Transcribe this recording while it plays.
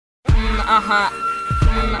Okay,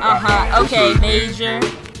 Major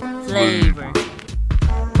Flavor.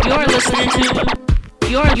 You're listening to.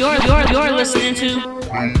 You're listening to.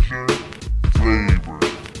 Major Flavor.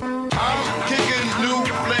 I'm kicking new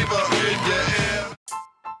flavor in your ear.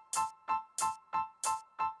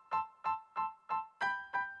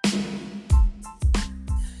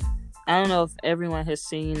 I don't know if everyone has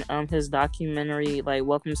seen his documentary, like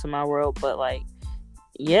Welcome to My World, but like,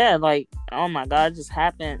 yeah, like, oh my god, it just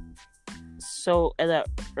happened so at an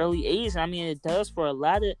early age. I mean, it does for a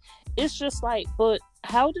lot of. It's just like, but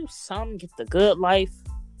how do some get the good life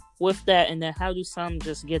with that, and then how do some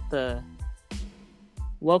just get the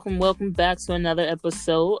welcome back to another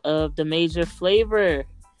episode of the Major Flavor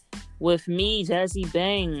with me, Jazzy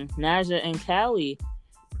Bang, Naja, and Callie.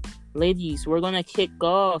 Ladies, we're gonna kick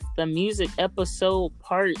off the music episode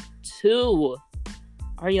part 2.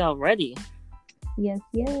 Are y'all ready? Yes.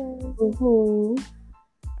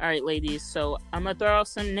 All right, ladies, so I'm gonna throw out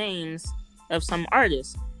some names of some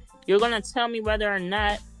artists. You're gonna tell me whether or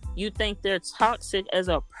not you think they're toxic as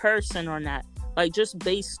a person or not, like just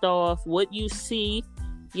based off what you see,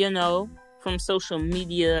 you know, from social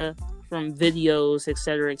media, from videos,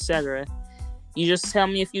 etc. You just tell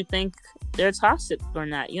me if you think they're toxic or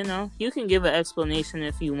not. You know, you can give an explanation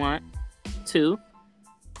if you want to.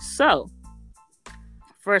 So,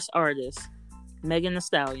 first artist, Megan Thee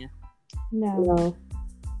Stallion. No.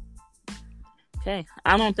 Okay,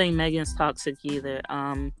 I don't think Megan's toxic either.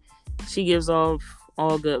 She gives off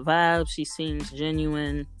all good vibes. She seems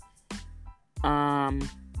genuine.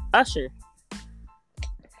 Usher.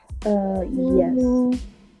 Yes.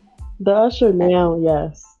 The Usher now,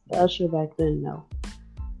 yes. The Usher back then, no.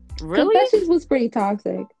 Really? Confessions was pretty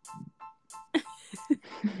toxic.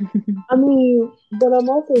 I mean, but I'm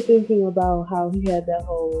also thinking about how he had that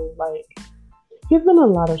whole, like, he's been in a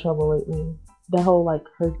lot of trouble lately. The whole, like,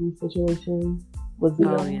 Herky situation was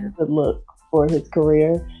not a good look for his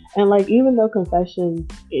career. And, like, even though Confessions,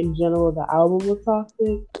 in general, the album was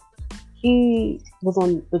toxic, he was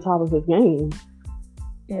on the top of his game.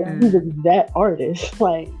 Yeah. He was that artist.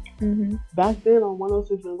 Like, Mm-hmm. back then on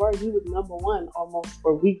 106 and Park, he was number one almost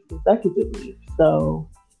for weeks consecutively. So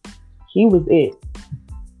he was it.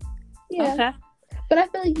 Yeah. Okay. But I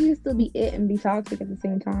feel like you can still be it and be toxic at the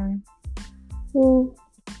same time. All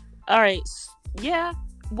right. Yeah.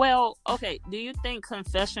 Well, okay. Do you think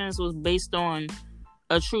Confessions was based on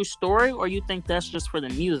a true story, or you think that's just for the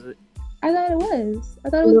music? I thought it was.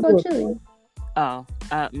 I thought it was about Chili. Oh,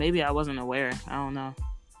 maybe I wasn't aware. I don't know.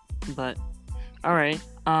 But all right.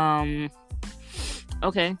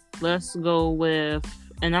 Okay, let's go with,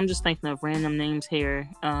 and I'm just thinking of random names here.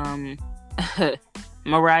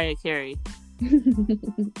 Mariah Carey. I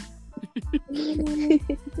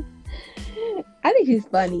think she's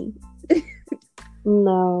funny.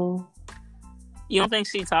 No. You don't think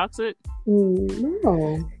she's toxic?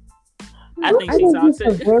 No. I think she's toxic.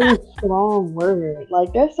 It's a very strong word.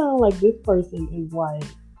 Like, that sounds like this person is like,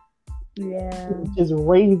 just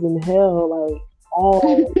raising hell, like,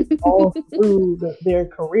 all through their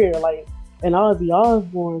career, like an Ozzy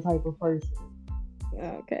Osbourne type of person.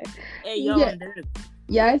 Okay. Hey, yo,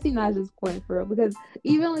 yeah, I see Naja's point for real, because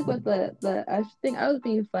even like with the Usher thing, I was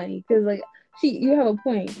being funny because like you have a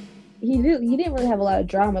point. He didn't really have a lot of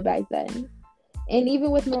drama back then, and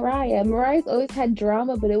even with Mariah's always had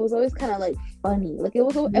drama, but it was always kind of like funny. Like it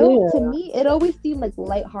was to me, it always seemed like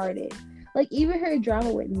lighthearted. Like even her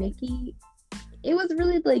drama with Nicki. It was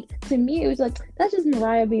really like, to me, it was like, that's just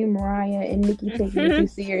Mariah being Mariah and Nicki taking it too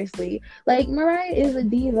seriously. Like, Mariah is a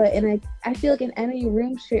diva, and I feel like in any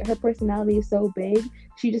room, her personality is so big,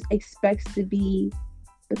 she just expects to be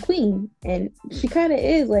the queen, and she kind of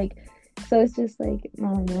is, like, so it's just like, I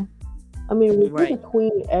don't know. I mean, when you're the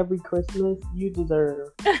queen every Christmas, you deserve.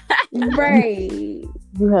 Right.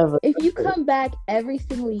 You have if you come back every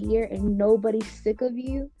single year and nobody's sick of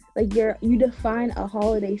you, like, you define a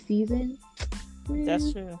holiday season.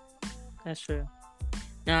 That's true.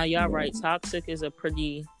 Now, y'all right. Toxic is a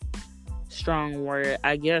pretty strong word.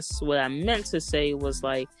 I guess what I meant to say was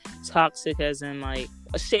like toxic as in like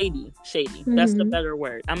shady. Mm-hmm. That's the better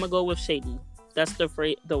word. I'm gonna go with shady. That's the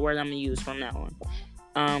word I'm gonna use from now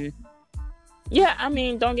on. Yeah, I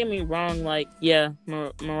mean, don't get me wrong. Like, yeah,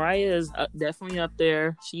 Mariah is definitely up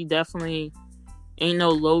there. She definitely ain't no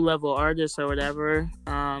low-level artist or whatever.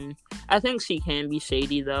 I think she can be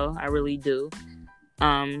shady, though. I really do.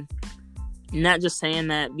 Not just saying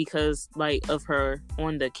that because, like, of her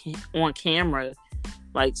on camera,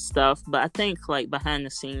 like, stuff. But I think, like, behind the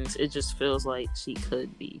scenes, it just feels like she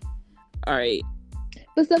could be. All right.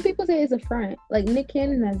 But some people say it's a front. Like, Nick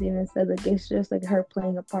Cannon has even said, like, it's just, like, her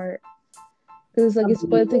playing a part. because like it's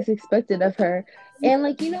what's expected of her, and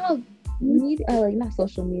like you know how media, like not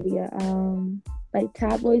social media, like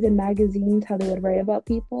tabloids and magazines, how they would write about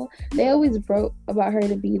people. They always wrote about her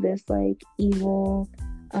to be this like evil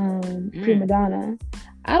prima donna.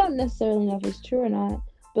 I don't necessarily know if it's true or not,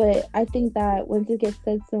 but I think that once it gets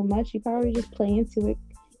said so much, you probably just play into it,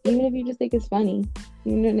 even if you just think it's funny.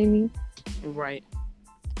 You know what I mean? Right.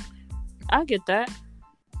 I get that.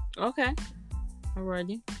 Okay.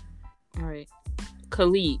 Alrighty. All right.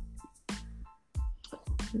 Khalid.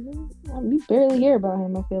 We barely hear about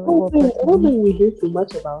him. I feel like. I don't think we hear too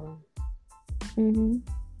much about him.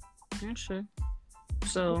 I'm sure.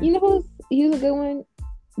 So you know who's a good one?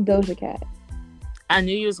 Doja Cat. I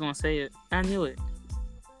knew you was gonna say it. I knew it.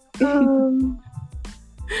 Do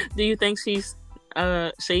you think she's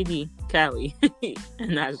shady, Callie?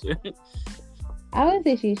 Not sure. I wouldn't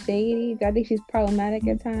say she's shady. I think she's problematic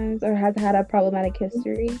at times, or has had a problematic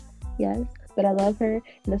history. Yes, but I love her,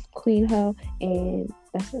 and that's Queen Ho, and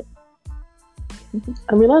that's it.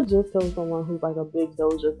 I mean, I just told someone who's like a big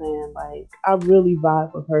Doja fan, like I really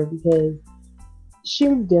vibe with her because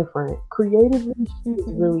she's different. Creatively, she's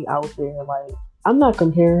really out there. Like, I'm not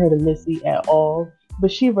comparing her to Missy at all,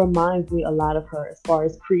 but she reminds me a lot of her as far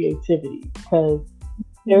as creativity, because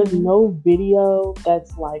there's no video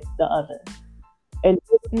that's like the other. And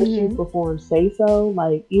when she performed Say So,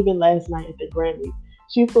 like even last night at the Grammy,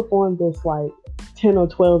 she performed this like 10 or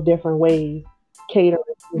 12 different ways catering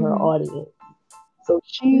to her audience. So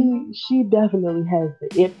she definitely has the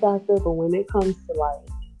it factor, but when it comes to like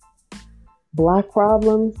Black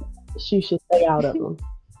problems, she should stay out of them.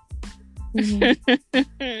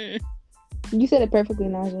 You said it perfectly,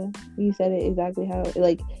 Naja. You said it exactly how,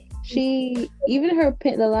 like, she, even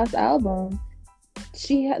the last album,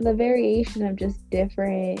 she had the variation of just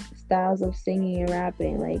different styles of singing and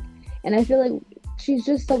rapping, like, and I feel like she's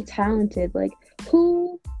just so talented. Like,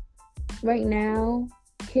 who right now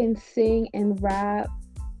can sing and rap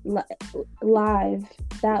live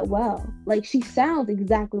that well? Like, she sounds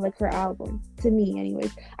exactly like her album, to me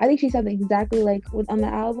anyways. I think she sounds exactly like on the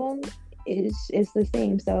album. It's the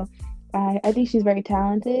same. So I think she's very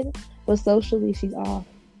talented, but socially she's off.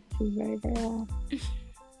 She's very, very off.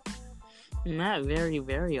 Not very,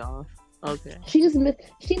 very off. Okay. She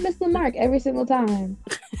missed the mark every single time.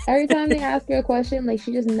 Every time they ask her a question, like,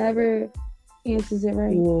 she just never answers it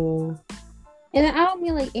right. Yeah. And I don't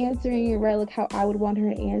mean like answering it right, like how I would want her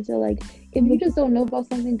to answer. Like, if you just don't know about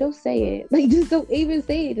something, don't say it. Like, just don't even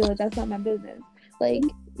say it. Like, that's not my business. Like,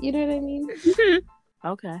 you know what I mean?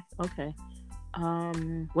 Okay.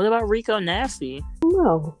 What about Rico Nasty?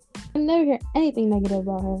 No. I never hear anything negative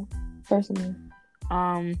about her, personally.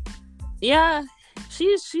 Yeah,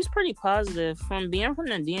 she's pretty positive. From being from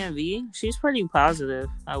the DMV, she's pretty positive,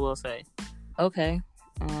 I will say. Okay.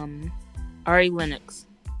 Ari Lennox.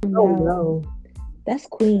 No. That's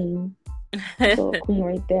Queen. Little Queen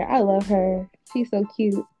right there. I love her. She's so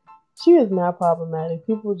cute. She is not problematic.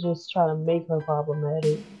 People just try to make her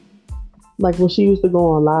problematic. Like when she used to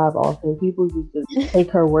go on live often, people used to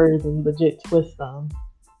take her words and legit twist them.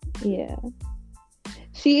 Yeah.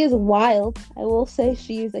 She is wild. I will say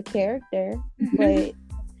she's a character, but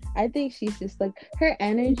I think she's just like, her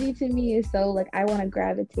energy to me is so like, I want to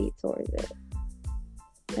gravitate towards it.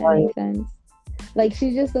 That makes sense. Like,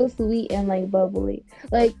 she's just so sweet and like bubbly.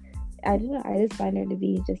 Like, I don't know. I just find her to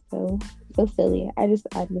be just so silly. I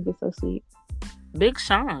think it's so sweet. Big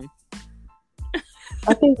Sean.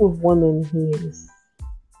 I think with women, he is.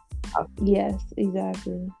 Yes,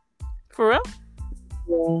 exactly. For real?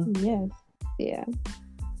 Yeah. Yes. Yeah.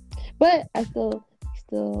 But I still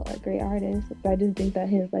a great artist. But I just think that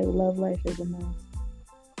his like love life is a mess.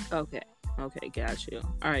 Okay, got you.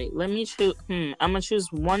 All right, let me choose. I'm gonna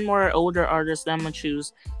choose one more older artist. Then I'm gonna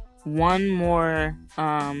choose one more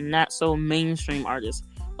not so mainstream artist.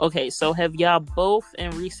 Okay, so have y'all both in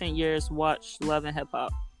recent years watched Love and Hip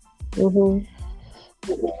Hop?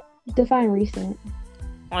 Define recent.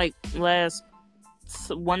 Like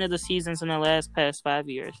one of the seasons in the past 5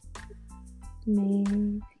 years.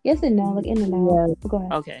 Man. Yes and no, like in and out. Yeah. Go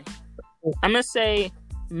ahead. Okay. I'm gonna say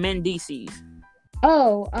Mendices.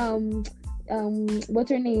 Oh, what's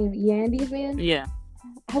her name? Yandy's man? Yeah.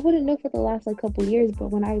 I wouldn't know for the last like couple years, but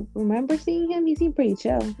when I remember seeing him, he seemed pretty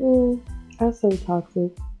chill. I say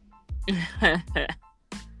toxic.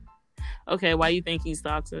 Okay, why you think he's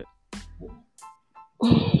toxic?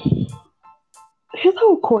 His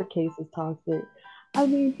whole court case is toxic. I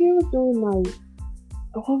mean, he was doing like,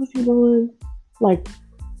 what was he doing? Like,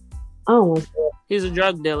 I don't want to say it. He's a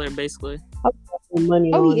drug dealer, basically. I was making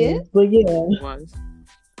money on he him, is? but yeah, He was.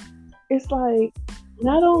 it's like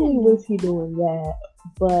not only was he doing that,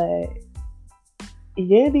 but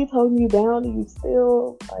Yandy's holding you down and you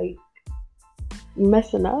still like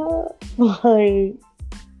messing up. Like,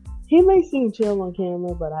 he may seem chill on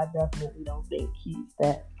camera, but I definitely don't think he's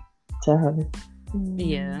that to her.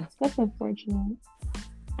 Yeah, that's unfortunate.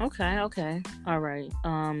 Okay. All right.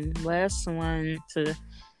 Last one to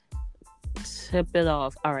tip it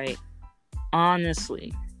off. All right.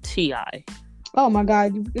 Honestly, T.I. Oh my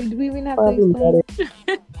God, do we even have to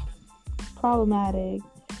explain? Problematic.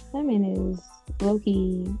 That man is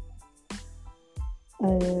low-key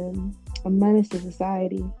a menace to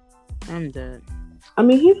society. I'm dead. I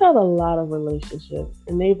mean, he's had a lot of relationships,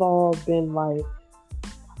 and they've all been like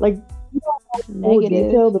more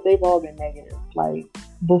detailed, but they've all been negative. Like,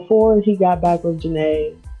 before he got back with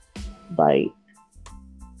Janae, like,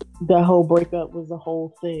 that whole breakup was a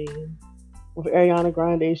whole thing. With Ariana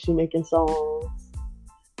Grande, she making songs.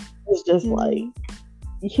 It's just like,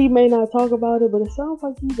 he may not talk about it, but it sounds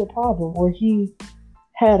like he's a problem, or he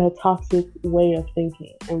had a toxic way of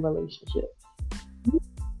thinking in relationships.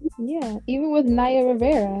 Yeah, even with Naya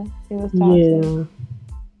Rivera, it was toxic.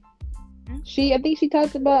 Yeah. I think she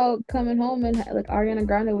talked about coming home and like Ariana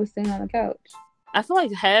Grande was sitting on the couch. I feel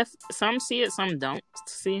like some see it, some don't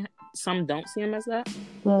see him as that.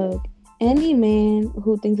 Look, any man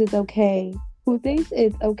who thinks it's okay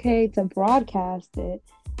to broadcast it,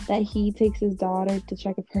 that he takes his daughter to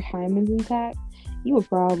check if her hymen's intact, you a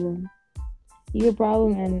problem.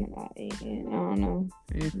 And I don't know.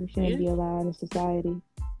 You shouldn't be allowed in society.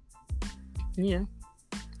 Yeah.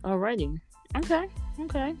 Alrighty. Okay.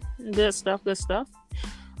 Good stuff.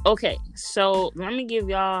 Okay, so let me give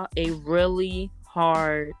y'all a really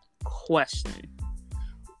hard question.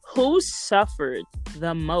 Who suffered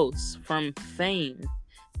the most from fame?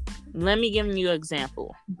 Let me give you an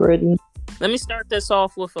example. Brittany. Let me start this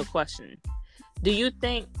off with a question. Do you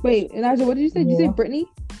think... Wait, Naja, what did you say? Did you say Brittany?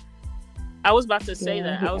 I was about to say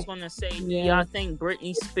that. I was going to say, do y'all think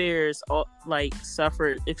Britney Spears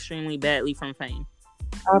suffered extremely badly from fame?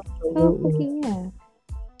 Absolutely. Yeah.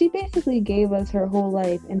 She basically gave us her whole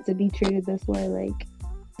life, and to be treated this way, like,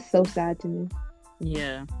 it's so sad to me.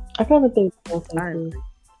 Yeah. I kind of think Beyonce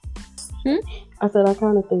too. I said I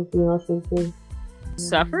kind of think Beyonce too.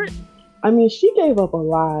 Suffered? I mean, she gave up a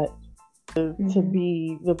lot to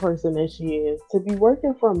be the person that she is. To be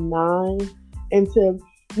working from 9, and to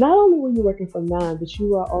not only were you working from 9, but you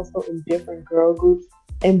were also in different girl groups,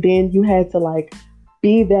 and then you had to like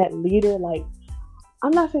be that leader. Like,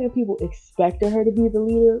 I'm not saying people expected her to be the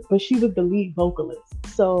leader, but she was the lead vocalist.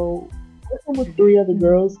 So working with 3 other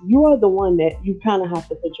girls, you are the one that you kind of have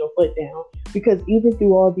to put your foot down, because even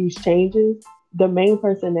through all these changes, the main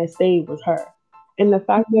person that stayed was her. And the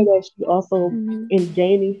fact that she also, in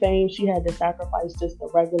gaining fame, she had to sacrifice just the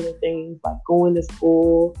regular things like going to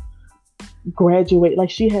school, graduate.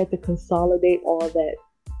 Like, she had to consolidate all that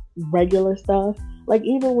regular stuff. Like,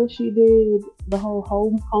 even when she did the whole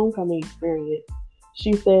homecoming experience,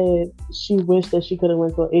 she said she wished that she could have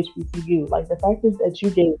went to an HBCU. Like, the fact is that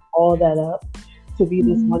you gave all that up to be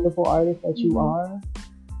this wonderful artist that you are.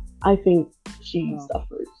 I think she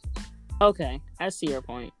suffered. Okay, I see your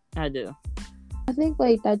point. I do. I think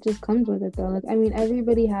like that just comes with it though. Like, I mean,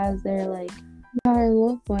 everybody has their like high and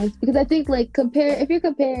low points, because I think like if you're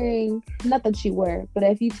comparing, not that you were, but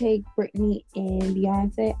if you take Britney and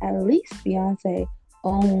Beyonce, at least Beyonce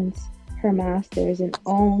owns her masters and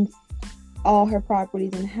owns all her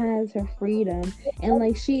properties and has her freedom. And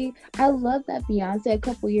like I love that Beyonce a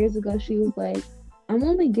couple years ago, she was like, I'm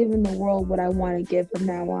only giving the world what I want to give from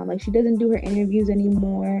now on. Like, she doesn't do her interviews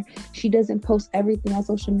anymore. She doesn't post everything on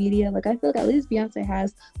social media. Like, I feel like at least Beyonce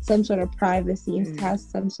has some sort of privacy and has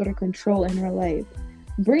some sort of control in her life.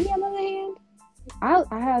 Britney, on the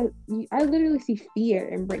other hand, I literally see fear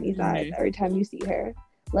in Britney's eyes every time you see her.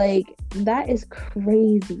 Like, that is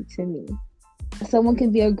crazy to me. Someone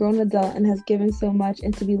can be a grown adult and has given so much,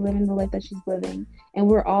 and to be living the life that she's living, and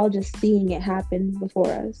we're all just seeing it happen before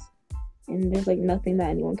us. And there's like nothing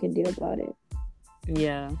that anyone can do about it.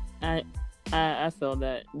 Yeah, I feel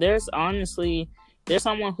that. There's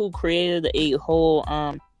someone who created a whole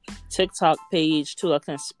TikTok page to a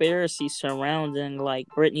conspiracy surrounding like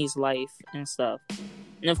Britney's life and stuff.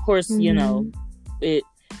 And of course, you know,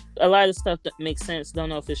 a lot of stuff that makes sense. Don't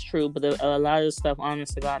know if it's true, but a lot of stuff,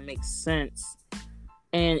 honest to God, makes sense.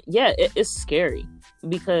 And yeah, it's scary,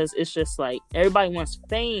 because it's just like everybody wants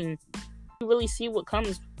fame. You really see what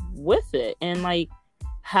comes with it. And like,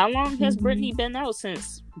 how long has Britney been out?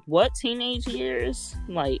 Since what, teenage years?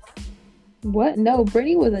 Like, what? No,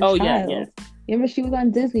 Britney was a child. Yeah. Remember, she was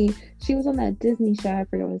on Disney. She was on that Disney show. I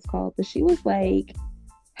forget what it's called, but she was like,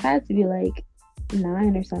 had to be like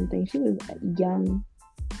 9 or something. She was young.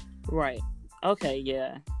 Right. Okay,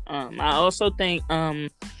 yeah. I also think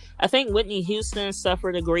I think Whitney Houston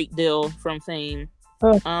suffered a great deal from fame.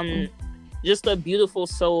 Oh. Just a beautiful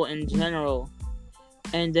soul in general,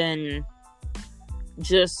 and then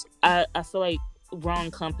just I feel like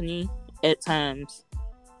wrong company at times,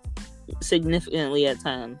 significantly at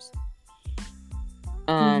times.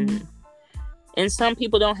 And some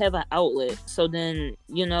people don't have an outlet, so then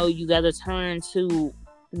you got to turn to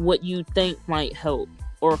what you think might help,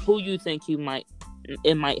 or who you think it might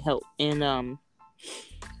help. And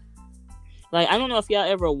like, I don't know if y'all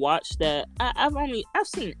ever watched that. I've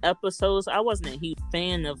seen episodes. I wasn't a huge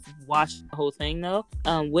fan of watching the whole thing though.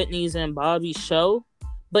 Whitney's and Bobby's show,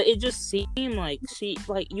 but it just seemed like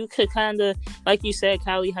you could kind of, like you said,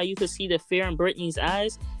 Kylie, how you could see the fear in Brittany's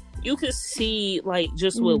eyes. You could see, like,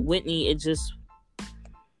 just with Whitney,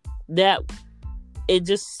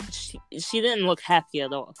 she didn't look happy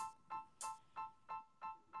at all.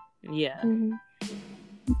 Yeah.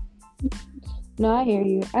 No, I hear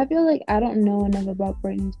you. I feel like I don't know enough about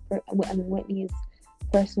Whitney's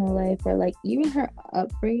personal life, or like even her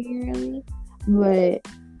upbringing really, but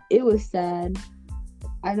it was sad.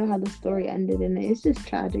 I know how the story ended, and it's just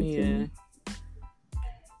tragic to me.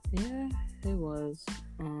 Yeah, it was.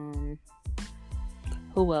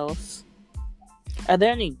 Who else? Are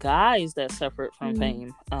there any guys that suffered from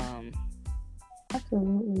fame?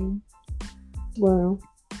 Absolutely. Well,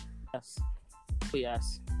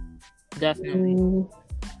 yes, definitely.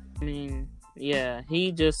 I mean, yeah,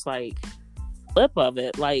 he just like flip of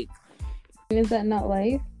it. Like, is that not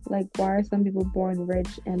life? Like, why are some people born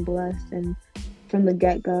rich and blessed and from the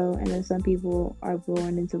get-go, and then some people are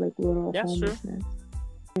born into like literal homelessness?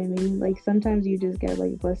 I mean, like, sometimes you just get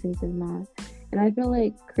like blessings and not. And I feel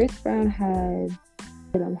like Chris Brown had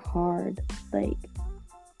him hard. Like,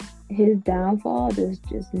 his downfall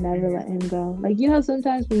just never let him go. Like,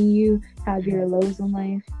 sometimes when you have your lows in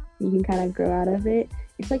life, you can kind of grow out of it.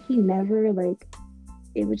 It's like he never, like,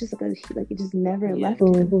 it was just like it just never left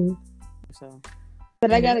him. So,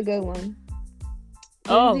 but I got a good one.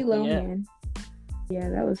 Lindsay Lohan. Yeah,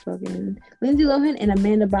 that was fucking Lindsay Lohan and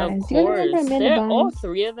Amanda Bynes. Of course, they're all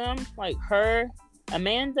three of them. Like her,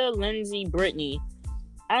 Amanda, Lindsay, Brittany.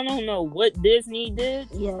 I don't know what Disney did.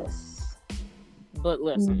 Yes, but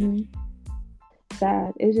listen,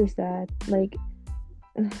 sad. It's just sad. Like,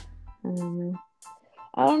 I don't know.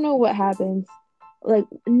 I don't know what happens. Like,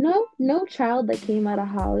 no child that came out of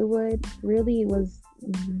Hollywood really was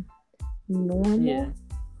normal. Yeah.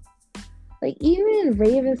 Like, even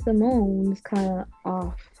Raven Simone is kind of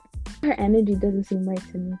off. Her energy doesn't seem right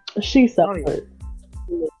to me. She suffered.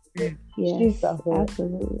 Yes, she suffered.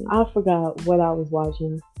 Absolutely. I forgot what I was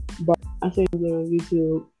watching, but I seen something on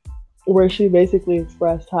YouTube where she basically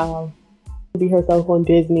expressed how to be herself on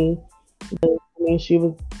Disney. I mean, she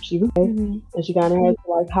was and she kind of had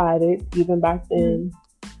to like hide it. Even back then,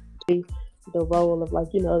 the role of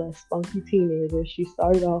like that spunky teenager. She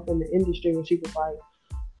started off in the industry when she was like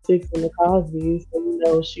 6 in the Cosby's,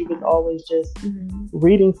 and she was always just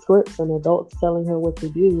reading scripts and adults telling her what to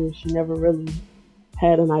do. She never really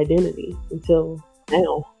had an identity until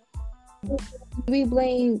now. Do we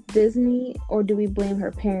blame Disney or do we blame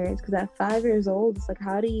her parents? Because at 5 years old, it's like,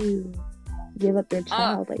 how do you give up your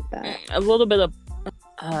child like that? A little bit of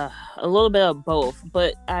both,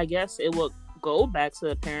 but I guess it will go back to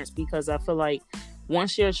the parents, because I feel like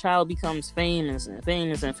once your child becomes famous,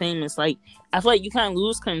 like, I feel like you kind of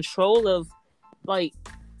lose control of, like,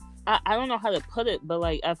 I don't know how to put it, but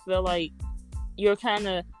like, I feel like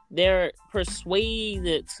they're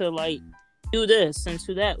persuaded to like do this and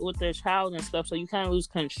do that with their child and stuff. So you kind of lose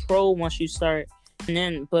control once you start. And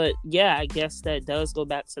then, but yeah, I guess that does go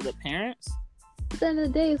back to the parents. At the end of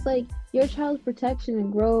the day, it's like your child's protection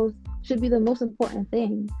and growth should be the most important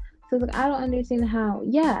thing. So like, I don't understand how.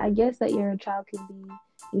 Yeah, I guess that your child could be,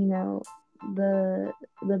 the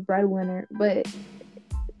breadwinner, but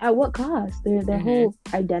at what cost? Their whole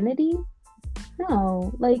identity?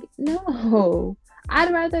 No,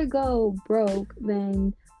 I'd rather go broke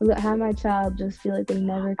than have my child just feel like they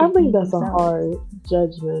never. I think that's a hard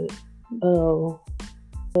judgment.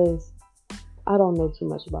 Because I don't know too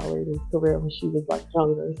much about Raven's career when she was like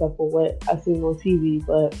younger, except for what I seen on TV.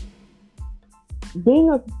 But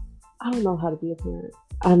I don't know how to be a parent.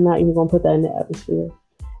 I'm not even gonna put that in the atmosphere.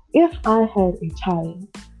 If I had a child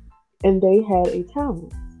and they had a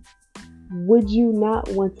talent, would you not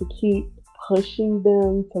want to keep pushing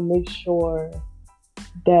them to make sure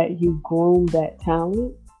that you groom that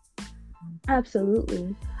talent?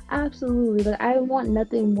 Absolutely. Like, I want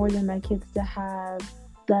nothing more than my kids to have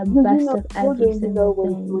the best of every single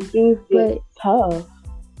thing. When things get tough,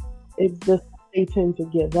 it's just they tend to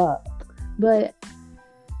give up. But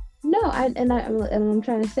no, and I'm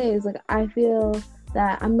trying to say is like I feel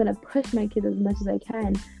that I'm gonna push my kids as much as I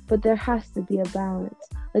can, but there has to be a balance.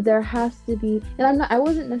 Like there has to be, and I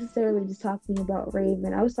wasn't necessarily just talking about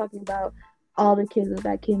Raven. I was talking about all the kids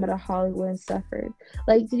that came out of Hollywood and suffered.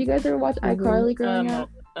 Like, did you guys ever watch iCarly growing up?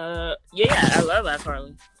 Yeah, I love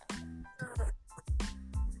iCarly.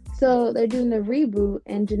 So they're doing the reboot,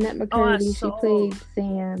 and Jeanette McCurdy, she played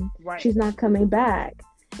Sam. Right. She's not coming back,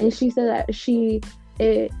 and she said that she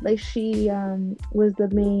was the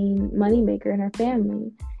main moneymaker in her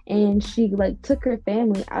family, and she like took her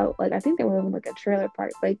family out. Like I think they were living like a trailer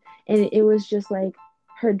park, like, and it was just like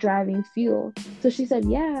her driving fuel. So she said,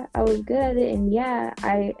 yeah, I was good at it, and yeah,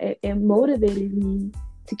 it motivated me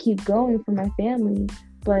to keep going for my family,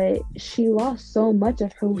 but she lost so much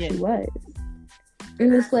of who she was.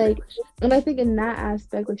 And it's like, and I think in that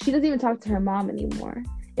aspect, like she doesn't even talk to her mom anymore,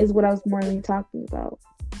 is what I was more really talking about.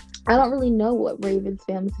 I don't really know what Raven's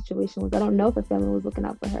family situation was. I don't know if her family was looking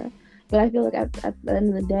out for her, but I feel like at the end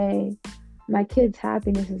of the day, my kids'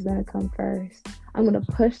 happiness is going to come first. I'm going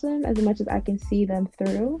to push them as much as I can see them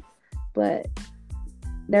through, but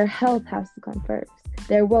their health has to come first.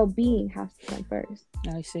 Their well-being has to come first.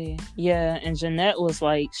 I see. Yeah, and Jeanette was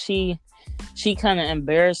like, she kind of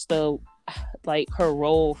embarrassed like her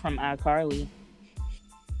role from iCarly.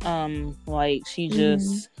 Like she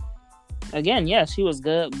just again, yeah, she was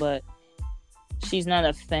good, but she's not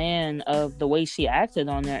a fan of the way she acted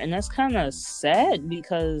on there, and that's kind of sad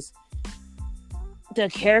because the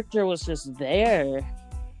character was just there,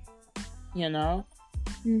 you know.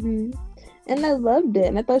 And I loved it,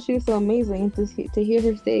 and I thought she was so amazing. And to hear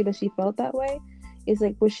her say that she felt that way, it's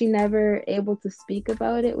like, was she never able to speak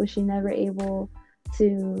about it? Was she never able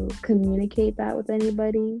to communicate that with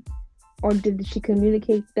anybody, or did she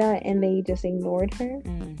communicate that and they just ignored her?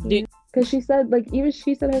 Because she said, like, even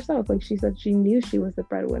she said herself, like she said she knew she was the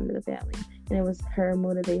breadwinner of the family, and it was her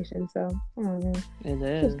motivation. So I don't know. It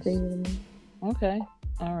is. It's crazy to me. Okay,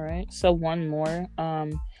 all right. So one more.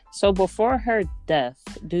 So before her death,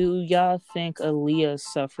 do y'all think Aaliyah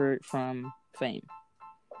suffered from fame?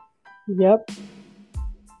 Yep.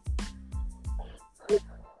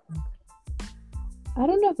 I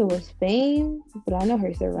don't know if it was fame, but I know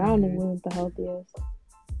her surrounding wasn't the healthiest.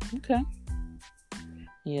 Okay.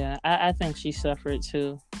 Yeah, I think she suffered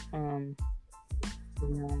too.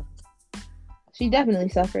 Yeah. She definitely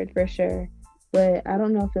suffered for sure, but I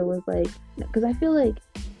don't know if it was like, because I feel like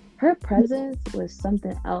her presence was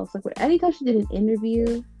something else. Like anytime she did an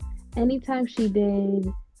interview, anytime she did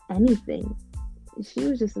anything, she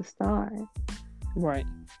was just a star. Right.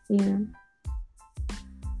 Yeah.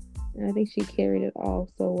 And I think she carried it all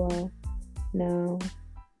so well. Now,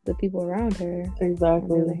 the people around her.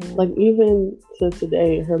 Exactly. Like, even to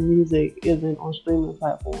today, her music isn't on streaming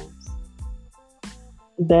platforms.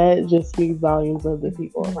 That just speaks volumes of the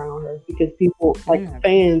people around her, because people, like,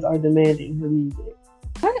 fans are demanding her music.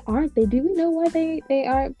 Why aren't they? Do we know why they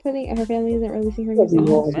aren't putting, her family isn't releasing her music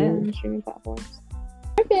on streaming platforms?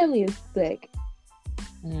 Her family is sick.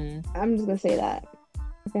 I'm just going to say that.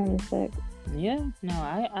 Her family is sick. Yeah, no,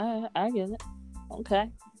 I get it. Okay.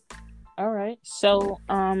 All right. So,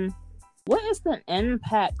 what is the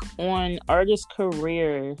impact on artists'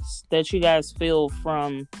 careers that you guys feel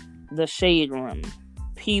from the Shade Room,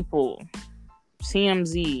 People,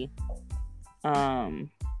 CMZ,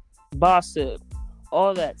 Gossip,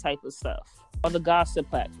 all that type of stuff, all the gossip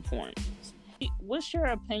platforms? What's your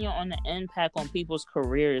opinion on the impact on people's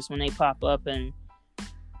careers when they pop up in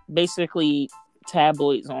basically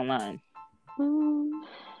tabloids online?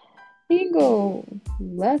 It can go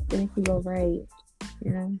left and it can go right,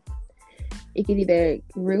 you know. It can either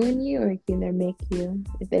ruin you or it can either make you.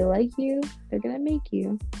 If they like you, they're gonna make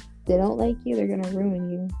you. If they don't like you, they're gonna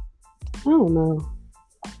ruin you. I don't know,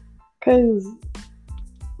 cause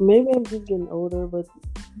maybe I'm just getting older, but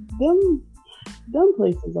them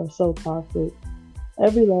places are so toxic.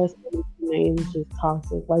 Every last name is just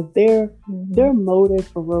toxic. Like their motive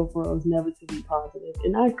for real is never to be positive,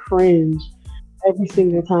 and I cringe every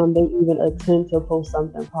single time they even attempt to post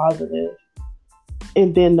something positive,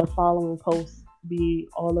 and then the following post be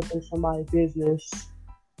all up in somebody's business.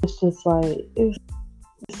 It's just like, it's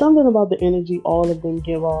something about the energy all of them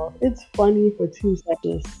give off. It's funny for 2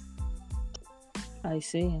 seconds. I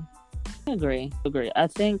see. I agree. I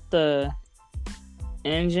think the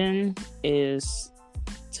engine is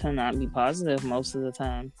to not be positive most of the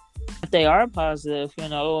time. If they are positive, you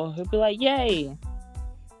know, he'll be like, yay.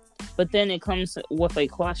 But then it comes with a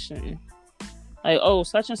question. Like, oh,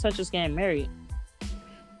 such and such is getting married.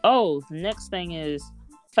 Oh, the next thing is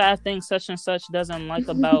 5 things such and such doesn't like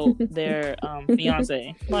about their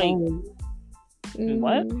fiance. Like,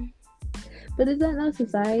 What? But is that not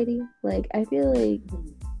society? Like, I feel like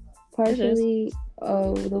partially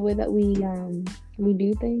the way that we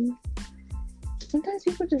do things. Sometimes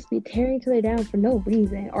people just be tearing each other down for no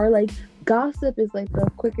reason, or like gossip is like the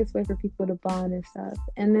quickest way for people to bond and stuff.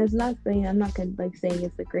 And there's not saying I'm not gonna like saying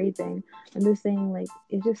it's a great thing. I'm just saying like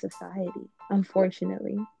it's just society,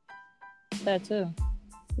 unfortunately. That too.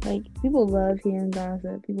 Like people love hearing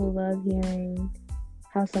gossip. People love hearing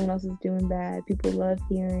how someone else is doing bad. People love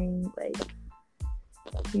hearing like,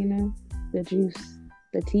 you know, the juice,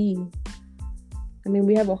 the tea. I mean,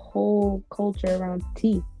 we have a whole culture around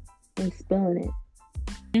tea and spilling it.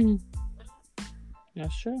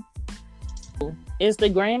 That's true. Is the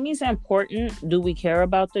Grammys important? Do we care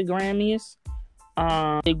about the Grammys?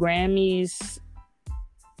 The Grammys,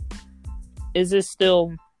 is it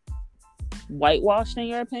still whitewashed in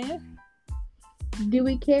your opinion? Do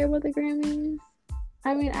we care about the Grammys?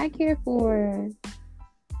 I mean, I care for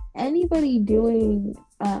anybody getting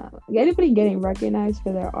recognized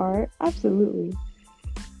for their art. Absolutely.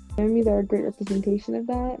 Grammys are a great representation of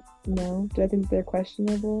that. No. Do I think they're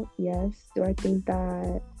questionable? Yes. Do I think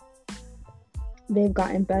that they've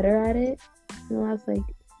gotten better at it in the last like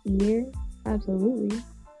year? Absolutely.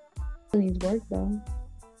 It needs work though.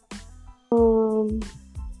 I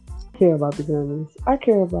care about the Grammys. I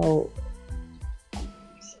care about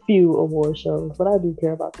few award shows, but I do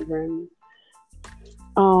care about the Grammys.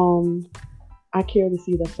 I care to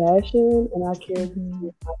see the fashion, and I care to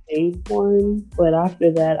see my fave one, but after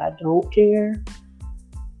that, I don't care.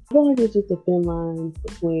 I feel like it's just a thin line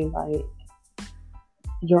between like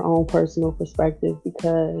your own personal perspective,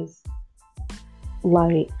 because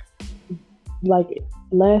like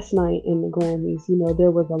last night in the Grammys, you know,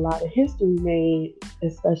 there was a lot of history made,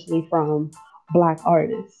 especially from Black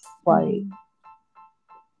artists. Like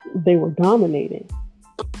they were dominating.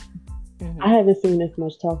 I haven't seen as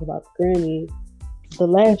much talk about the Grammys the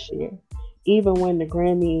last year. Even when the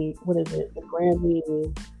Grammy, what are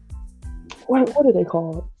they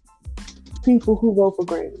called? People who vote for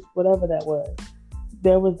Grammys, whatever that was.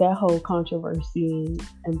 There was that whole controversy,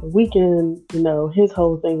 and The Weeknd, you know, his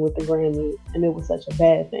whole thing with the Grammys, and it was such a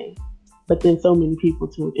bad thing. But then so many people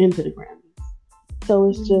tuned into the Grammys. So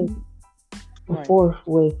it's just forth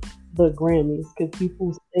with the Grammys, because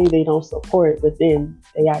people say they don't support, but then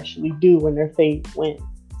they actually do when their fave wins.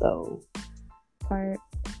 So I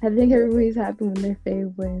think everybody's happy when their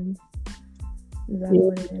fave wins. Is that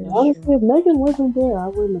what it is? Honestly, if Megan wasn't there, I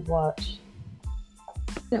wouldn't have watched.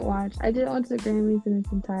 I didn't watch the Grammys in its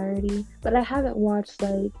entirety, but I haven't watched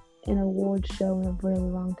like an award show in a really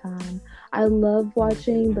long time. I love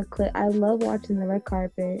watching the clip. I love watching the red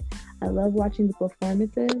carpet. I love watching the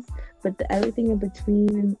performances, but everything in between.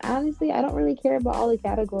 And honestly, I don't really care about all the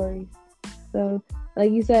categories. So,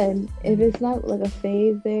 like you said, if it's not like a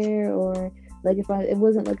fave there, or like it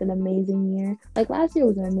wasn't like an amazing year. Like last year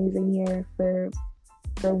was an amazing year for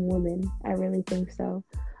women. I really think so.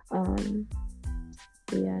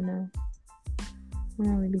 Yeah, no, I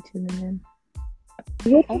don't really be tuning in.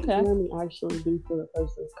 What does Grammy actually do for the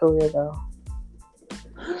person's career, though?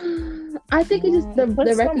 I think it's just the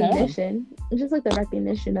recognition. It's just like the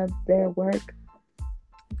recognition of their work.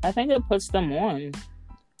 I think it puts them on.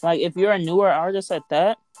 Like, if you're a newer artist at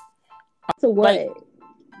that. So what? Like,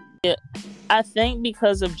 yeah, I think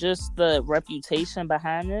because of just the reputation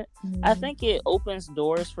behind it, I think it opens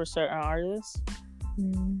doors for certain artists.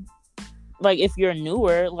 Like, if you're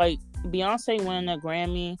newer, like Beyonce winning a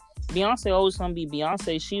Grammy, Beyonce always gonna be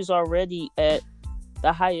Beyonce. She's already at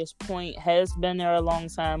the highest point, has been there a long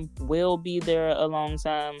time, will be there a long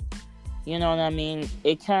time. You know what I mean?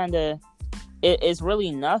 It's really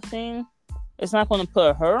nothing. It's not going to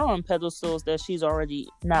put her on pedestals that she's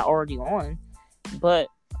not already on. But,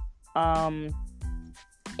 and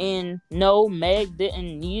no, Meg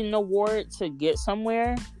didn't need an award to get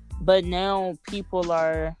somewhere. But now people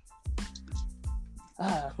are,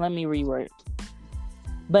 let me reword.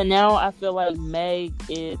 But now I feel like Meg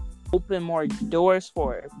is open more doors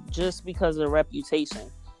for her just because of reputation.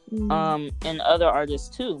 And other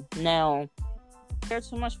artists too. Now, I care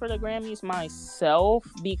too much for the Grammys myself,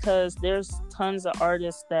 because there's tons of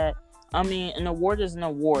artists that, I mean, an award is an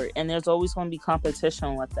award, and there's always going to be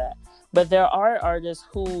competition with that. But there are artists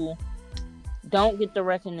who don't get the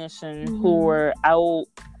recognition, who are out,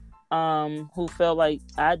 who feel like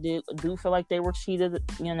do feel like they were cheated,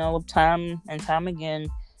 you know, time and time again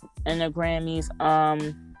in the Grammys.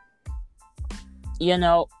 You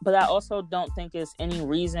know, but I also don't think it's any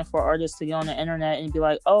reason for artists to get on the internet and be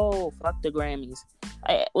like, oh, fuck the Grammys.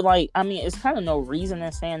 I mean, it's kind of no reason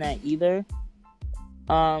in saying that either.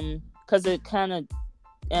 Because it kind of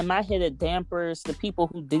in my head, it dampers the people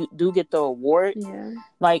who do get the award. Yeah.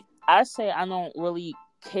 Like, I say I don't really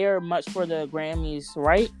care much for the Grammys,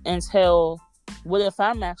 right? Until, what if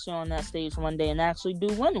I'm actually on that stage one day and actually do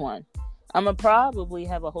win one? I'm going to probably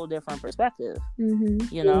have a whole different perspective,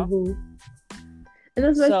 you know? And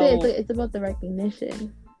that's what I say, it's about the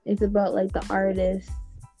recognition. It's about, like, the artist,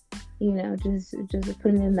 you know, just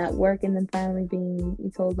putting in that work and then finally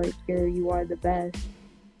being told, like, you are the best.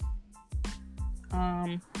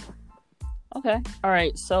 Okay. All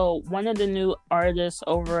right. So one of the new artists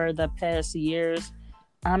over the past years,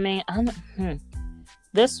 I mean,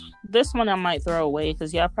 this one I might throw away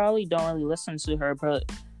because y'all probably don't really listen to her, but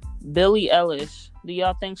Billie Eilish, do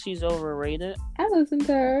y'all think she's overrated? I listen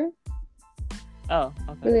to her. Oh,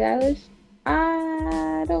 okay. Billie Eilish?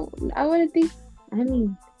 I wouldn't think, I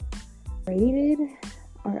mean, rated,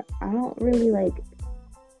 or I don't really like,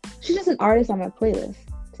 she's just an artist on my playlist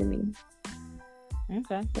to me.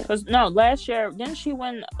 Okay. Because, no, last year, didn't she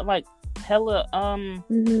win, like, hella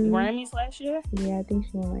Grammys last year? Yeah, I think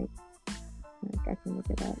she won, like I can look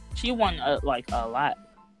it up. She won, like, a lot.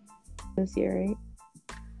 This year, right?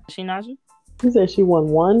 She Najee? You said she won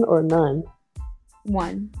one or none?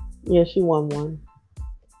 One. Yeah, she won one.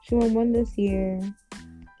 She won one this year,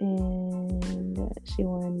 and she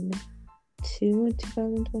won 2 in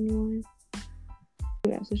 2021.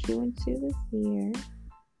 Yeah, so she won 2 this year.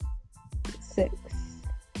 6.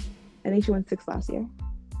 I think she won 6 last year.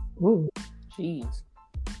 Ooh. Jeez.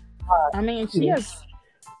 I mean, she has...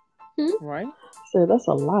 Right? So that's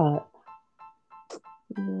a lot.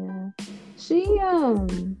 Yeah. She,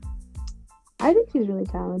 I think she's really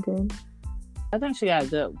talented. I think she got a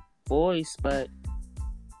good voice, but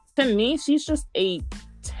to me, she's just a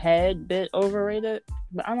tad bit overrated.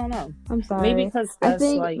 But I don't know. I'm sorry. Maybe because that's, I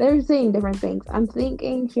think like... they're saying different things. I'm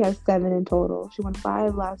thinking she has 7 in total. She won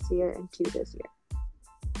 5 last year and 2 this year.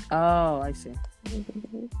 Oh, I see.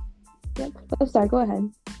 Yep. Oh, sorry. Go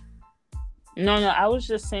ahead. No, I was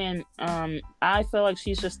just saying, I feel like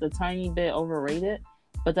she's just a tiny bit overrated,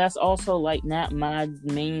 but that's also, like, not my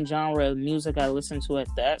main genre of music I listen to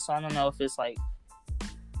at that, so I don't know if it's, like,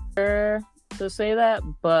 fair to say that,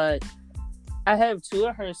 but I have 2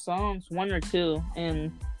 of her songs, 1 or 2,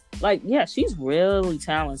 and, like, yeah, she's really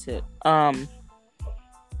talented.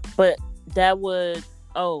 But that would...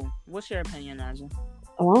 Oh, what's your opinion, Naja?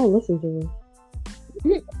 Oh, I don't listen to her. I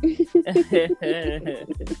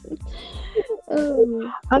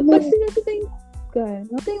mean, but see, that's the thing. Go ahead.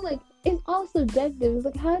 The thing, like, it's all subjective. It's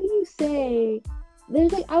like, how do you say?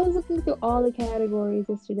 There's like, I was looking through all the categories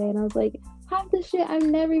yesterday, and I was like, half the shit I've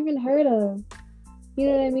never even heard of. You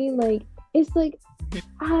know what I mean? Like, it's like,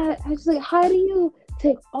 I just like, how do you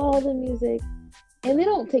take all the music? And they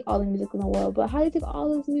don't take all the music in the world, but how do you take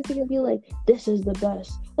all this music and be like, this is the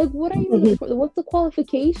best? Like, what are you? What's the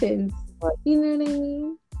qualifications? You know what I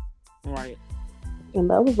mean? Right. And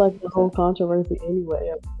that was like the whole controversy anyway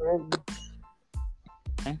of Grammys.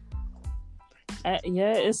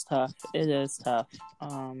 Yeah, it's tough. It is tough.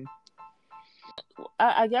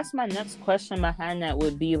 I guess my next question behind that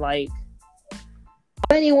would be like,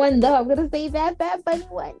 Bunny one though. I'm gonna say that Bad Bunny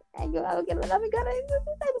one. I'm gonna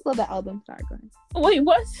love that album. Sorry, go ahead. Wait,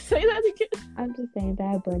 what? Say that again. I'm just saying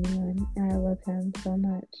Bad Bunny one, and I love him so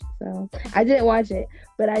much. So I didn't watch it,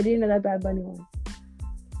 but I do know that Bad Bunny one.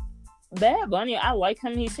 Bad Bunny, I like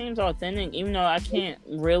him. He seems authentic, even though I can't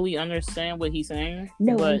really understand what he's saying.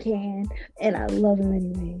 No one can, and I love him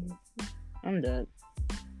anyways. I'm dead.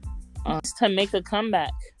 To make a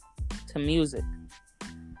comeback to music.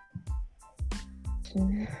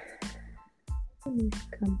 Come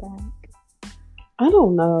back. I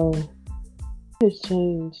don't know. It's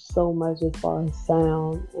changed so much as far as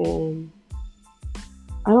sound, and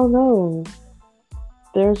I don't know.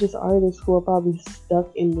 There's just artists who are probably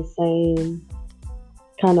stuck in the same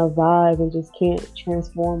kind of vibe and just can't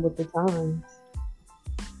transform with the times.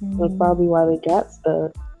 That's probably why they got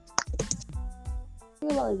stuck.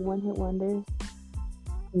 Think about like one-hit wonders.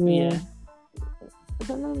 Yeah.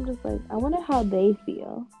 Sometimes I'm just like, I wonder how they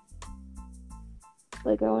feel.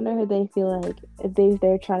 Like, I wonder how they feel like if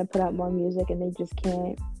they're trying to put out more music and they just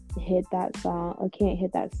can't hit that song or can't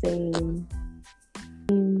hit that same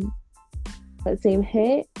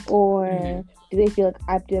hit, or do they feel like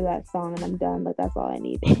I did that song and I'm done? Like, that's all I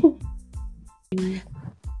need.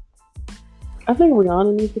 I think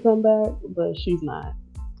Rihanna needs to come back, but she's not.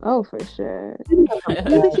 Oh, for sure. You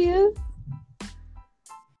think she is?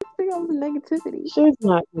 All the negativity. She's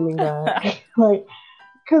not coming back. Like,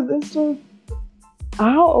 cause it's just,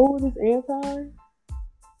 how old is Anti?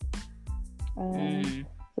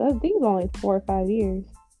 So I think it's only 4 or 5 years.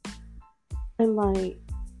 And like,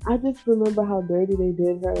 I just remember how dirty they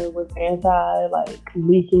did her with anti, like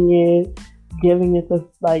leaking it, giving it to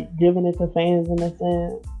fans in a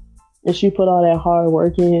sense, and she put all that hard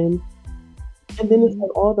work in, and then it's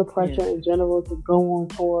like all the pressure in general to go on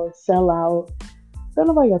tour, sell out. Don't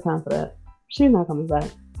nobody got time for that. She's not coming back.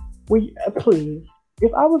 Please.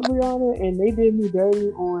 If I was Rihanna and they did me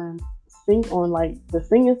dirty on like the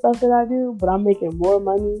singing stuff that I do, but I'm making more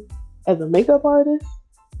money as a makeup artist,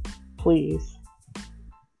 please.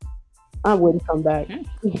 I wouldn't come back.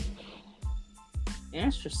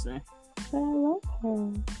 Interesting. But I love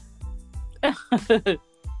her.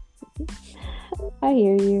 I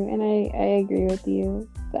hear you, and I agree with you.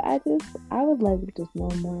 But I would like just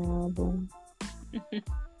one more album. You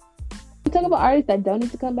talk about artists that don't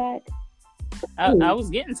need to come back. I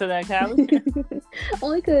was getting to that, Callie.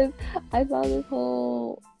 Only because I saw this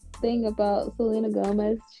whole thing about Selena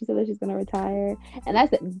Gomez. She said that she's gonna retire, and I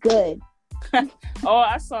said good. Oh,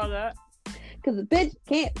 I saw that. Because the bitch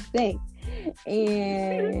can't sing,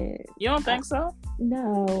 and you don't think so?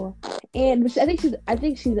 No, and I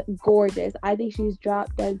think she's gorgeous. I think she's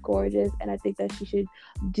drop dead gorgeous, and I think that she should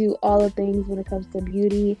do all the things when it comes to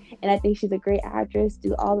beauty. And I think she's a great actress.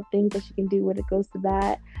 Do all the things that she can do when it goes to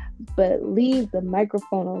that, but leave the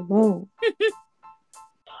microphone alone.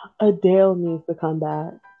 Adele needs to come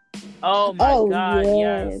back. Oh my god,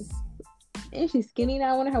 yes. And she's skinny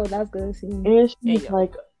now. I wonder how that's gonna seem. And she's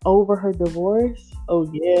like over her divorce.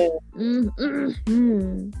 Oh yeah.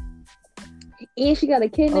 And she got a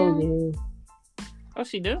kid now. Oh yeah. Oh,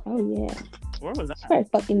 she do? Oh yeah. Where was that? She probably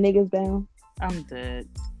fucking niggas down. I'm dead.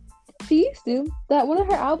 She used to. That one of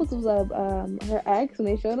her albums was her ex when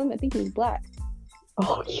they showed him. I think he was black.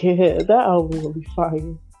 Oh yeah, that album will be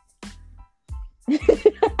fire.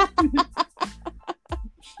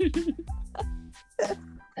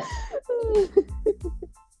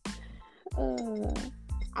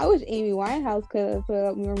 I wish Amy Winehouse could have put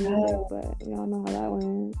up more music, but we all know how that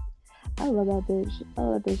went. I love that bitch. I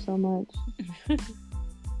love that bitch so much.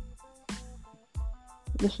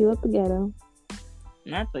 But she left the ghetto.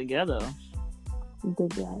 Not the ghetto. The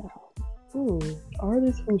ghetto.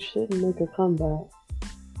 Artists who shouldn't make a comeback.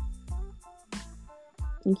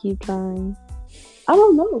 And keep trying. I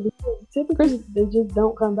don't know, because typically they just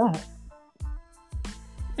don't come back.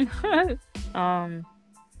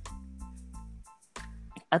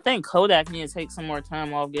 I think Kodak needs to take some more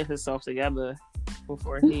time off, get himself together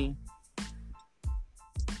before he...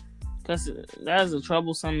 Because that is a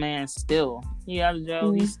troublesome man still. He out of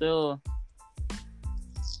jail, he's still...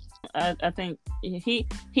 I think he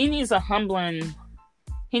needs a humbling...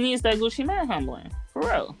 He needs that Gucci Mane humbling. For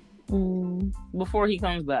real. Before he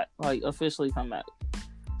comes back. Like, officially come back.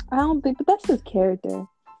 I don't think... But that's his character.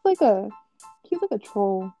 He's like a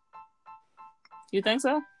troll. You think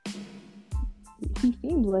so? He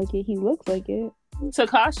seems like it. He looks like it.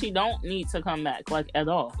 Tekashi don't need to come back, like, at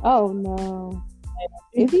all. Oh no.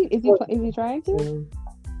 Is he trying to?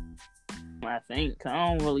 I think. I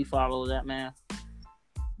don't really follow that man.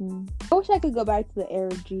 I wish I could go back to the era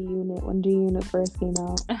of G Unit when G Unit first came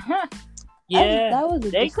out. Yeah,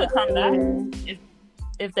 they could come back.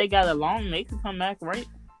 If they got along, they could come back, right?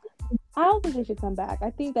 I don't think they should come back. I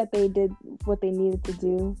think that they did what they needed to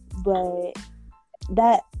do, but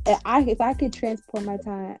if I could transport my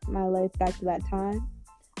life back to that time,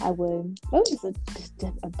 I would. It was just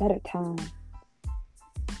a better time.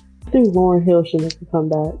 I think Lauryn Hill should make a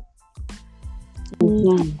comeback.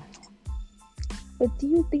 But do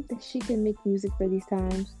you think that she can make music for these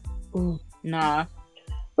times? Nah.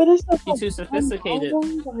 But it's she's too sophisticated.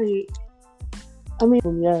 I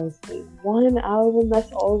mean, yes, one album,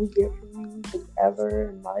 that's all we get from you ever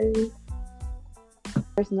in life.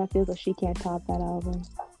 Person that feels like she can't top that album.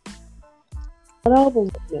 That album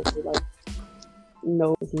was meant to, like,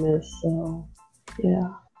 no business, so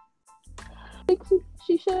yeah. I think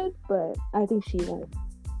she should, but I think she won't.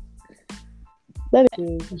 That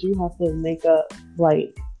is because you have to make up,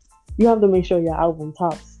 like, you have to make sure your album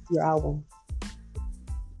tops your album.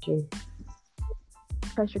 Sure.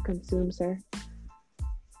 Pressure consumes her.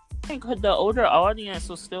 I think the older audience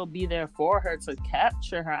will still be there for her to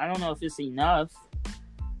capture her. I don't know if it's enough,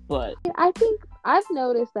 but I think I've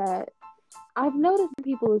noticed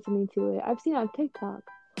people listening to it. I've seen on TikTok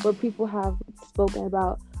where people have spoken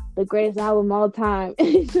about the greatest album of all time.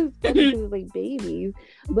 It's just like babies.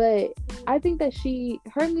 But I think that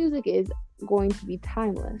her music is going to be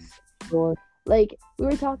timeless. Sure. Like we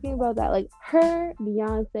were talking about that, like her,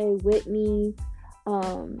 Beyonce, Whitney,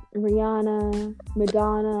 Rihanna,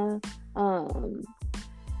 Madonna,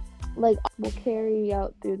 like will carry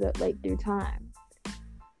out through time.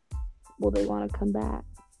 Will they want to come back?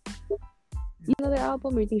 You know their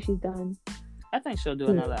album, or you think she's done? I think she'll do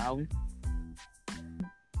another album.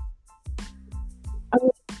 I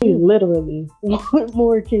mean, literally, what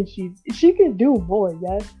more can she? She can do more,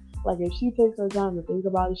 yes. Like if she takes her time to think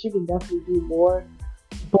about it, she can definitely do more.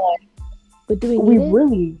 But do we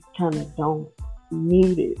really kind of don't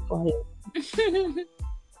need it. Like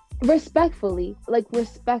respectfully, like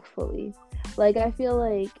I feel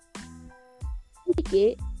like I like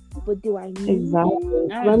it, but do I need exactly?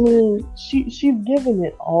 it? I mean, she's giving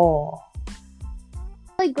it all.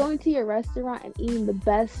 Like going to your restaurant and eating the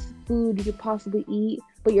best food you could possibly eat,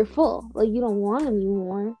 but you're full. Like you don't want any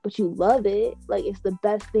more, but you love it. Like it's the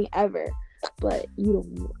best thing ever, but you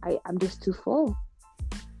don't. I'm just too full.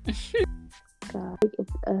 God, like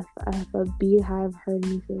if a beehive heard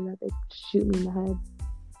me say that, they'd shoot me in the head.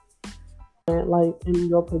 Like in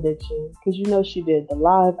your prediction, because you know she did the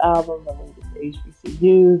live album, the latest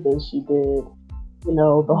HBCUs, and she did, you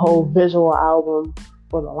know, the whole visual album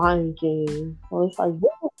for the Lion King. So it's like,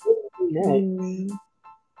 what will she do next?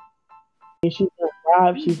 And she's done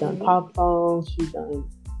rap, she's done pop songs, she's done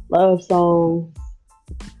love songs,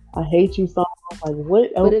 I hate you songs. Like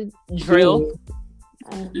what else? Drill.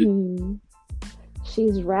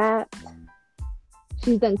 She's rapped.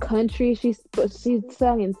 She's done country. She's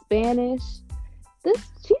sung in Spanish.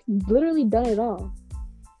 She's literally done it all.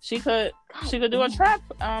 She could do a trap.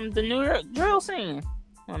 The New York drill scene.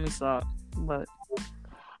 Let me stop. But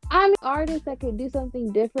I'm an artist that could do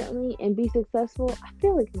something differently and be successful. I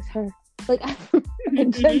feel like it's her. Like I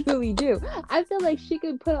genuinely do. I feel like she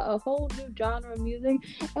could put out a whole new genre of music,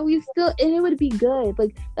 and it would be good.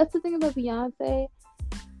 Like that's the thing about Beyonce.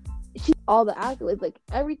 She all the accolades, like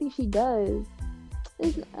everything she does.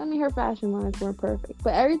 Her fashion lines weren't perfect,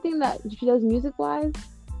 but everything that she does music-wise,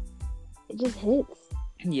 it just hits.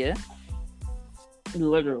 Yeah,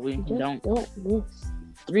 literally, don't miss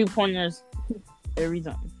 3-pointers every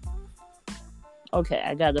time. Okay,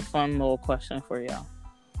 I got a fun little question for y'all.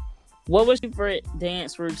 What was your favorite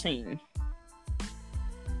dance routine?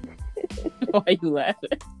 Why are you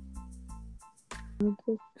laughing?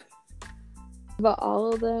 But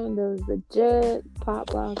all of them, there was the jet,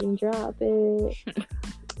 pop, lock, and drop it.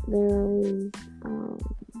 There was,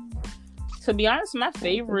 to be honest, my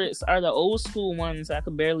favorites are the old school ones I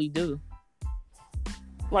could barely do.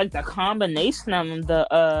 Like the combination of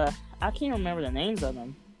them, I can't remember the names of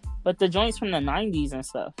them, but the joints from the 90s and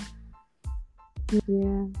stuff.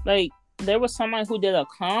 Yeah. Like, there was somebody who did a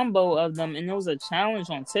combo of them, and it was a challenge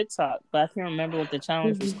on TikTok, but I can't remember what the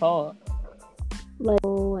challenge was called. Like,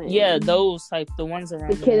 yeah, those type, the ones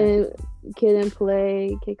around the Kid and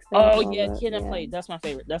Play, Kickstart. Oh yeah, Kid and Play. That's my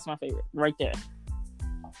favorite. Right there.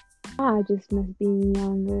 I just miss being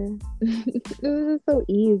younger. It was just so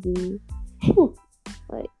easy.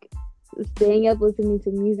 Like staying up listening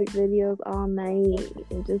to music videos all night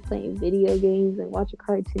and just playing video games and watching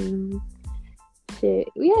cartoons. Shit,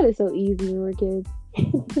 we had it so easy when we were kids.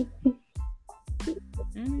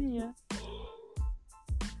 Yeah.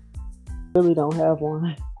 Really don't have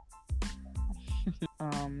one.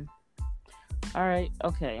 All right.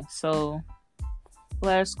 Okay. So,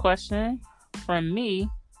 last question from me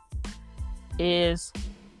is: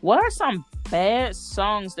 what are some bad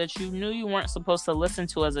songs that you knew you weren't supposed to listen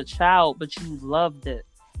to as a child, but you loved it?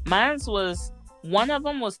 One of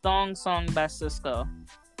them was "Thong Song" by Cisco.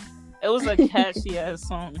 It was a catchy ass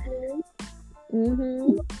song.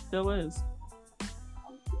 Still is.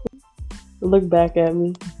 Look back at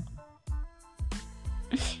me.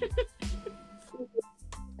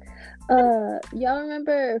 Y'all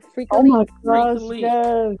remember Freakily? Oh my gosh,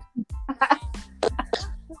 yes.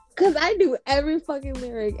 Cause I knew every fucking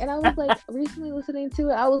lyric, and I was like, recently listening to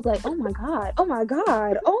it, I was like, oh my god, oh my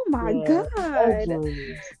god, oh my god.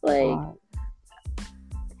 Like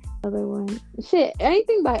other one, shit,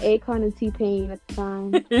 anything by Akon and T-Pain at the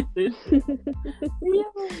time.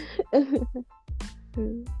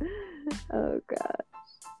 Oh god.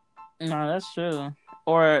 No, that's true.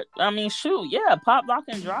 Or, shoot, yeah, pop, lock,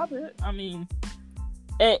 and drop it.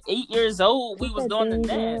 At 8 years old, we was doing the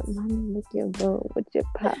dance. Mommy, lick your boat with your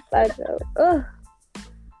pop, lock. Ugh.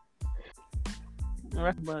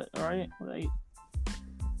 But, right? Like,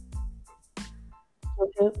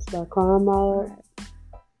 Hips by Karma.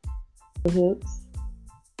 Hips.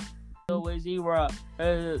 Always E-Rock.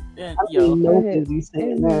 I didn't know you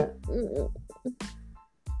saying that.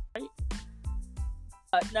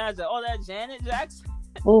 Nah, all that Janet Jackson.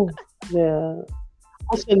 Oh, yeah.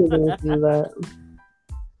 I shouldn't have listened to that.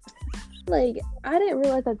 Like, I didn't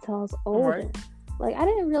realize that till I was older. Right. Like, I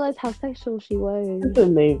didn't realize how sexual she was. It's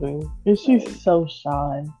amazing. And she's so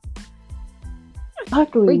shy.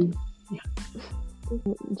 Ugly.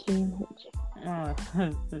 Janet I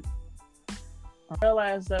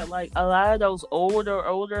realized that like a lot of those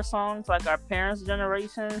older songs, like our parents'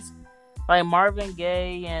 generations, like Marvin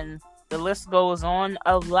Gaye and the list goes on.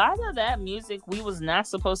 A lot of that music we was not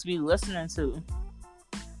supposed to be listening to.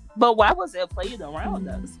 But why was it played around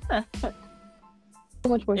us? So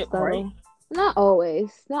much more subtle. Right? Not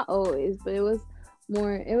always, but it was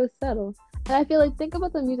subtle. And I feel like, think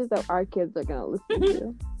about the music that our kids are gonna listen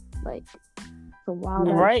to. Like, some wild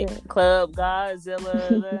right? Shit. Club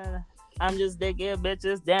Godzilla. I'm just digging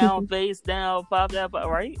bitches down, face down, pop that,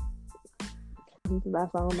 right?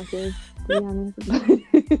 That's all my kids, to be honest.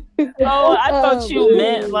 Oh, I thought you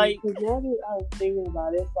meant like. Now that I was thinking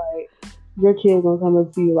about it, it's like your kid gonna come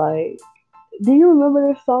up to you like, "Do you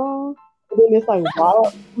remember this song?" And then it's like,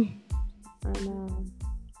 "Wow." I know.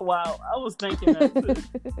 Wow, I was thinking that too.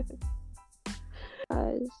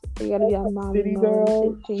 Gosh, you gotta be on mom City mode.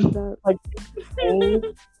 girl. Shit changed up. Like,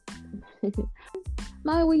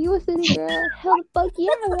 Mommy, were you a city girl? Hell the fuck yeah,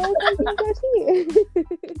 I was. I think that's here.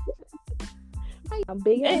 I'm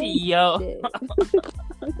big ass. Hey, yo. Shit.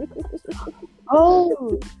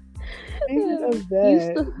 oh, speaking of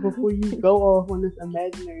that, before you go off on this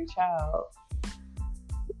imaginary child,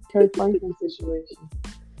 Kurt Franklin situation.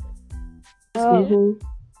 Oh.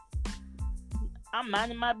 I'm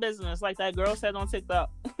minding my business, like that girl said on TikTok.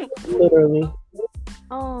 Literally.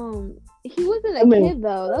 He wasn't a kid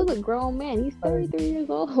though. That was a grown man. He's 33 years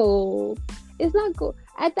old. It's not cool.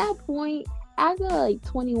 At that point, after like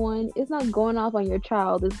 21, it's not going off on your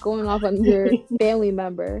child. It's going off on your family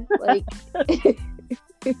member. Like,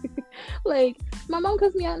 like my mom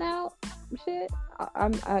cussed me out now. Shit. I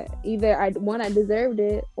deserved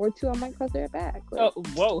it, or two, I might cuss her back. Like, oh,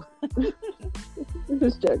 whoa. I'm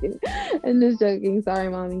just joking. Sorry,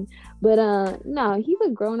 mommy. But no, he's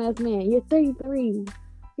a grown ass man. You're 33.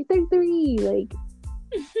 You're 33. Like,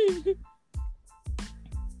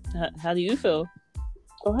 how do you feel?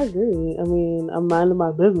 Oh, I agree. I mean, I'm minding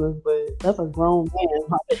my business, but that's a grown man.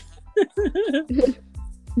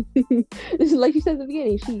 Like you said at the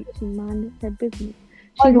beginning, she minded her business.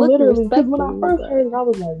 Like, literally, because when I first heard it, I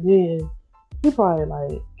was like, man, he probably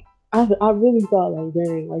like, I really thought like,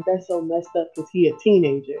 dang, like that's so messed up because he a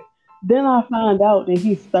teenager. Then I find out that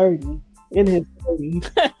he's 30, in his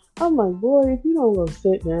 30s. I'm like, boy, if you don't go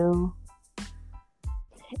sit down.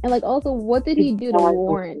 And like, also, what did he do to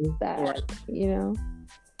warrant that? Right. You know,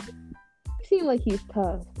 he seemed like he's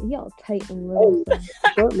tough. He all tight and little.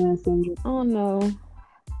 Short man syndrome. I don't know.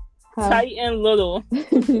 Tight and little.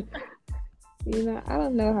 You know, I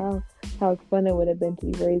don't know how fun it would have been to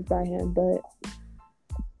be raised by him, but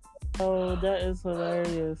oh, that is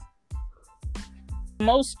hilarious.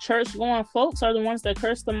 Most church-going folks are the ones that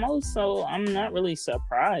curse the most, so I'm not really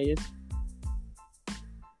surprised.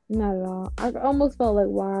 Not at all. I almost felt like,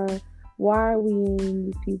 why are we in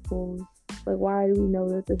these people's? Like, why do we know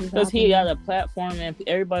that this is happening? Because he got a platform and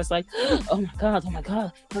everybody's like, oh my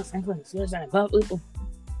god,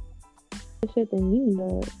 shit, then you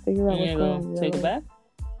need to figure out what's going on. Take it back?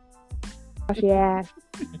 Wash your ass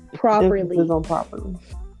properly. Emphasis on properly.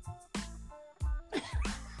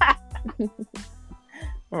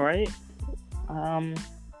 Alright.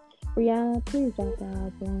 Rihanna, please drop the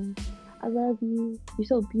album. I love you. You're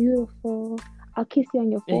so beautiful. I'll kiss you on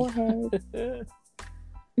your forehead.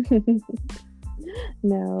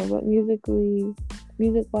 No, but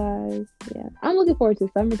music-wise, yeah. I'm looking forward to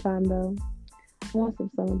summertime though. I want some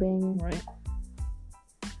summer banging. Right.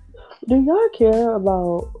 Do y'all care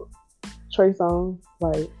about Trey Songz?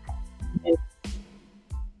 Like,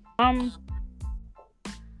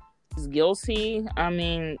 he's guilty. I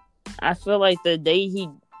mean, I feel like the day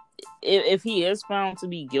if he is found to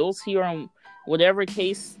be guilty or whatever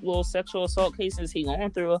case, little sexual assault cases he going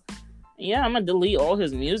through, yeah, I'm gonna delete all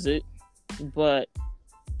his music. But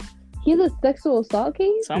he's a sexual assault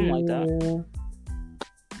case? Something like that.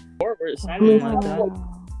 Something like that.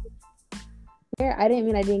 I didn't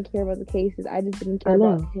mean I didn't care about the cases. I just didn't care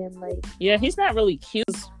about him. Like, yeah, he's not really cute.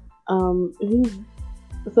 So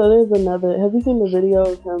there's another. Have you seen the video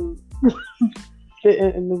of him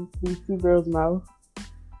spitting in these two girls' mouth?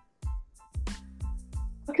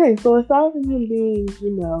 Okay, so aside from him being,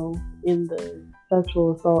 you know, in the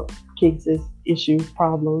sexual assault cases, issues,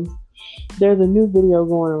 problems, there's a new video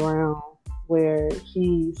going around where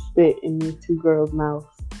he spit in these two girls' mouths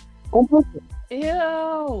on purpose.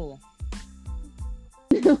 Ew.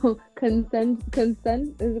 Consent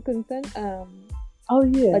is it consent? Oh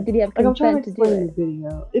yeah. Did he have consent like, I'm trying to do explain it? The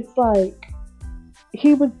video. It's like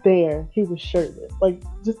he was there. He was shirtless. Like,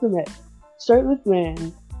 just imagine, shirtless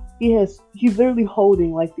man. He's literally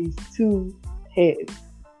holding like these two heads.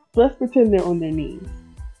 So let's pretend they're on their knees.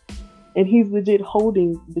 and he's legit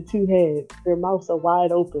holding the two heads. Their mouths are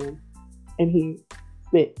wide open, and he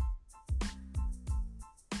spit.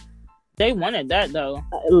 They wanted that though,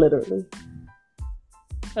 literally.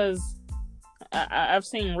 Because I've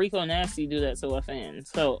seen Rico Nasty do that to a fan.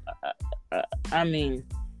 So I mean,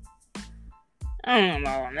 I don't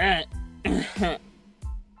know on that.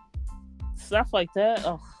 Stuff like that.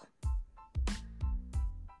 Oh,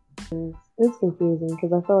 it's confusing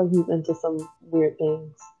because I feel like he's into some weird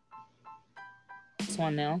things. This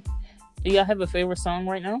one now. Do y'all have a favorite song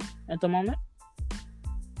right now at the moment?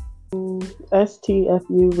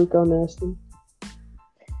 STFU Rico Nasty.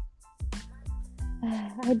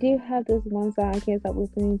 I do have this one song I can't stop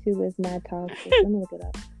listening to. It's Mad Toxic. Let me look it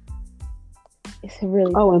up. It's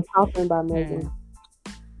really and Poppin' by Megan.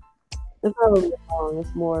 It's not really a song.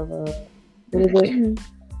 It's more of a what is it?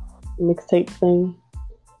 Mixtape thing.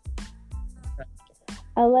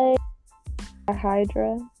 I like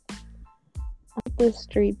Hydra. The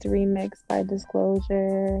Streets remix by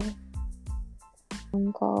Disclosure.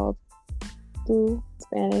 Called Tu,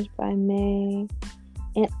 Spanish by May.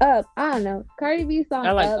 And Up. I don't know. Cardi B song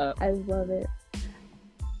I like Up. Up. I love it.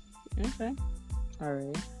 Okay.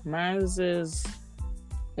 Alright. Mine is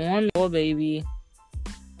On Your Baby.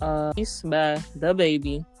 Peace by The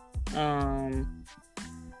Baby. And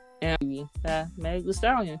by Meg Thee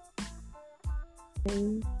Stallion.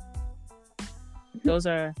 Those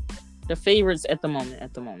are the favorites at the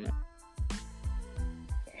moment.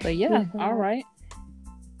 But yeah, alright.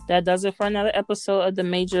 That does it for another episode of The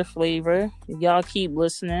Major Flavor. Y'all keep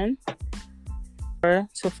listening.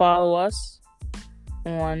 To follow us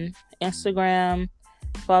on Instagram,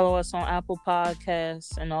 follow us on Apple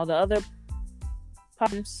Podcasts and all the other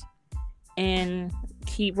platforms, and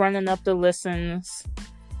keep running up the listens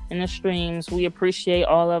and the streams. We appreciate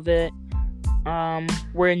all of it.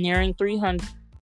 We're nearing 300.